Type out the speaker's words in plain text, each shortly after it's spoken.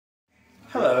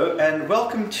Hello and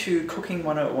welcome to Cooking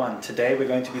 101. Today we're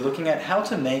going to be looking at how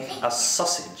to make a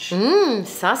sausage.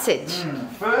 Sausage.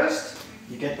 First,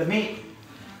 you get the meat.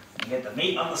 You get the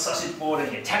meat on the sausage board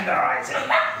and you tenderize it.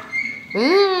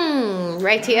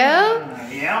 Rightio.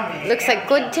 Yummy. Looks like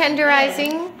good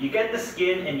tenderizing. You get the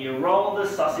skin and you roll the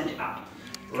sausage up.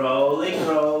 Rolling,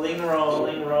 rolling,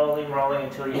 rolling, rolling, rolling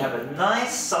until you have a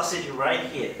nice sausage right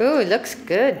here. Ooh, looks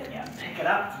good. Yeah, pick it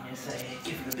up and you say,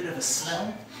 give it a bit of a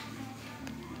smell.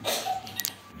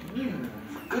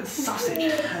 Good sausage.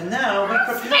 And now we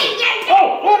prepare.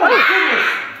 Oh my goodness!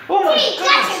 Oh my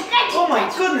goodness! Oh my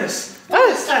goodness! What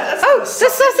is that? That's the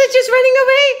sausage is running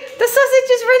away! The sausage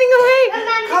is running away!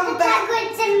 Remember the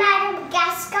penguins in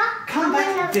Madagascar? Come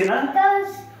back to dinner.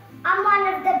 I'm one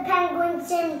of the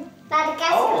penguins in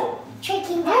Madagascar. Oh.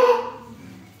 Tricking them.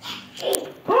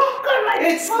 It's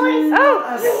a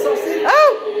sausage.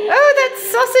 Oh, that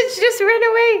sausage just ran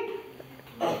away.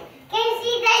 Can you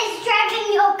see that it's driving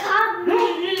your car?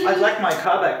 I'd like my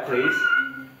car back, please.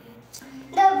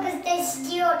 No, because they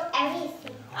steal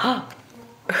everything.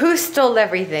 Who stole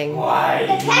everything? Why?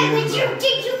 The penguins, you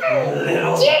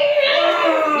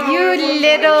You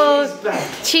little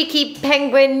cheeky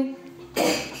penguin. Can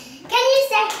you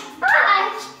say, I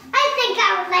think I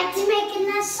would like to make a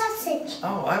nice sausage.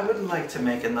 Oh, I would like to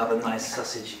make another nice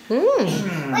sausage. Wait,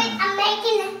 I'm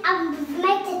making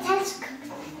the test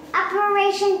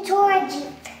Operation Torch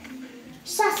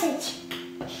sausage.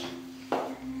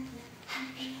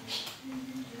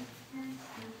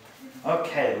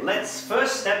 Okay,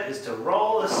 first step is to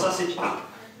roll the sausage up.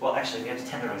 Well, actually, we have to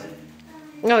tenderize it.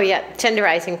 Oh yeah,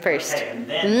 tenderizing first. Okay, and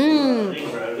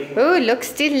then rolling. Ooh,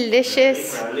 looks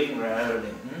delicious. Rolling.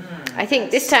 I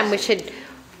think this time we should...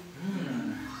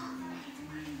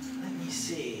 Let me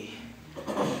see.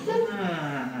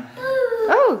 Oh,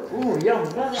 Oh, yum.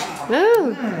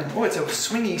 Oh, it's a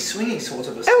swingy sort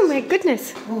of a sausage. oh my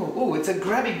goodness. Oh, it's a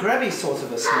grabby sort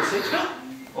of a sausage.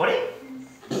 What?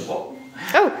 Oh.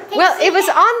 Oh, well, it was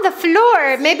on the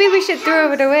floor. Maybe we should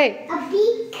throw it away. A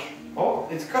beak. Oh,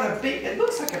 it's got a beak. It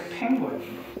looks like a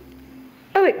penguin.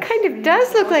 Oh, it kind of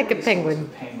does look like a penguin.